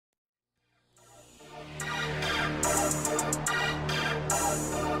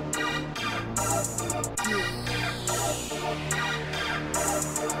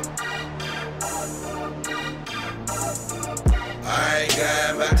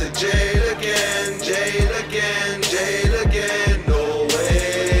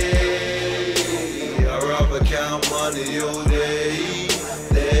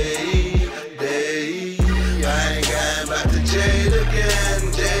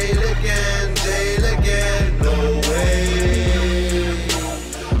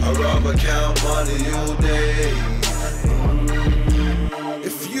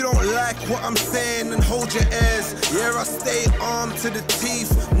stay armed to the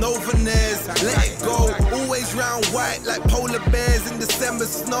teeth, no veneers, let it go. Always round white like polar bears in December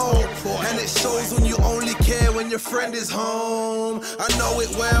snow. And it shows when you only care when your friend is home. I know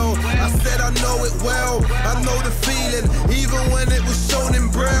it well, I said I know it well. I know the feeling, even when it was shown in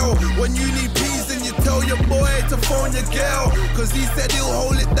braille. When you need peace and you tell your boy to phone your girl, cause he said he'll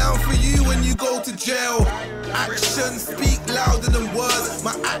hold it down for you when you go to jail. Actions speak louder than words,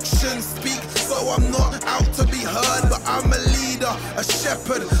 my actions speak, so I'm not out to be heard. But I'm a leader, a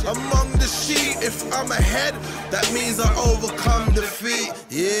shepherd among the sheep. If I'm ahead, that means I overcome defeat.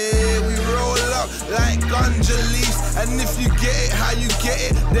 Yeah, we roll up like ganja leaves, and if you get it how you get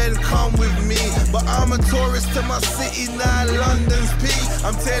it, then come with me. But I'm a tourist to my city, now London's peak.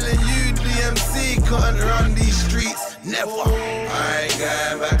 I'm telling you, DMC couldn't run these streets, never. I ain't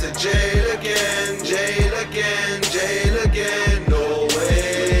going back to jail again, jail again, jail again, no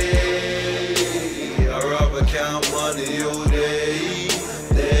way. I'd rather count money all day,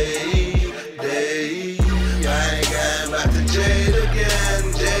 day, day. I ain't going back to jail again,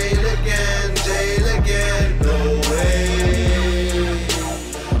 jail again, jail again, no way.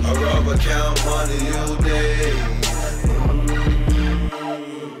 I'd rather count money all day.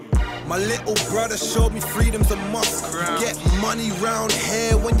 My little brother showed me freedom's a must. Get money round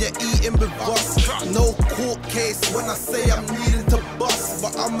here when you're eating with us. No court case when I say I'm needing to bust.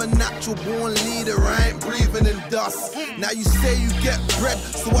 But I'm a natural born leader, I ain't breathing in dust. Now you say you get bread,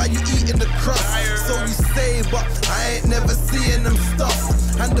 so why you eating the crust? So you say, but I ain't never seeing them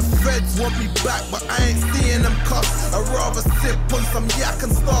stuff. And the feds want me back, but I ain't seeing them cuffs. I'd rather sip on some yak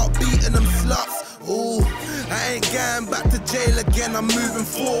and start beating them sluts. Ooh, I ain't going back to jail again, I'm moving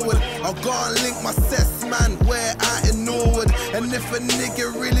forward. I'll go and link my cess man where I in Norwood. And if a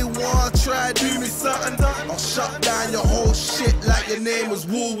nigga really wanna try do me something, I'll shut down your whole shit like your name was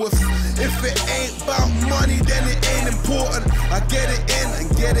Woolworths. If it ain't about money, then it ain't important. I get it in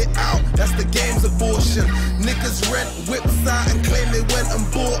and get it out, that's the game's abortion. Niggas rent whips out and claim they went and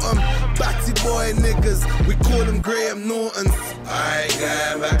bought them. Batty boy niggas, we call them Graham Nortons. I ain't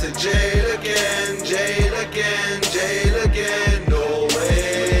going back to jail again, jail again, jail again, no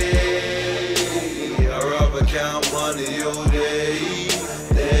way. I'd rather count money all day,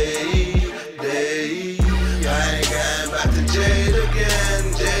 day, day. I ain't going back to jail again,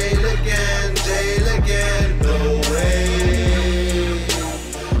 jail again, jail again, no way.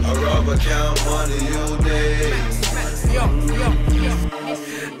 I'd rather count money all day.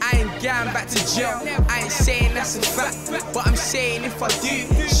 I ain't going back to jail, I ain't saying that's a fact, but I'm saying if I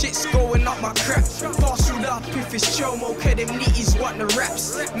do, shit's going up my crap. Parceled up if it's chomo, cause them nitties want the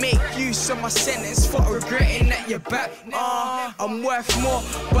raps. Make use of my sentence for regretting that you're back. I'm worth more,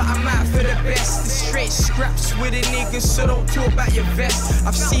 but I'm out for the best. The straight scraps with the niggas, so don't talk about your vest.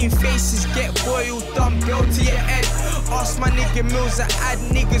 I've seen faces get boiled, dumbbell to your head. Ask my nigga Mills, I had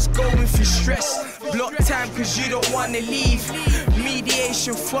niggas going through stress. Block time cause you don't wanna leave.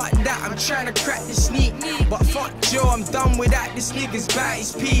 Mediation, fuck that, I'm trying to crack this sneak. But fuck Joe, I'm done with that, this nigga's back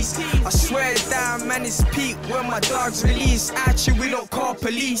his piece. I swear down, man, it's peak when my dog's released. Actually, we don't call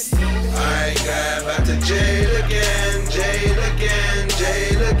police. I ain't going back to jail again, jail again,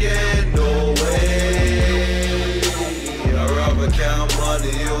 jail again, no way. I'd rather count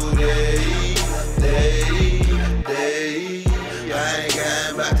money all day, day.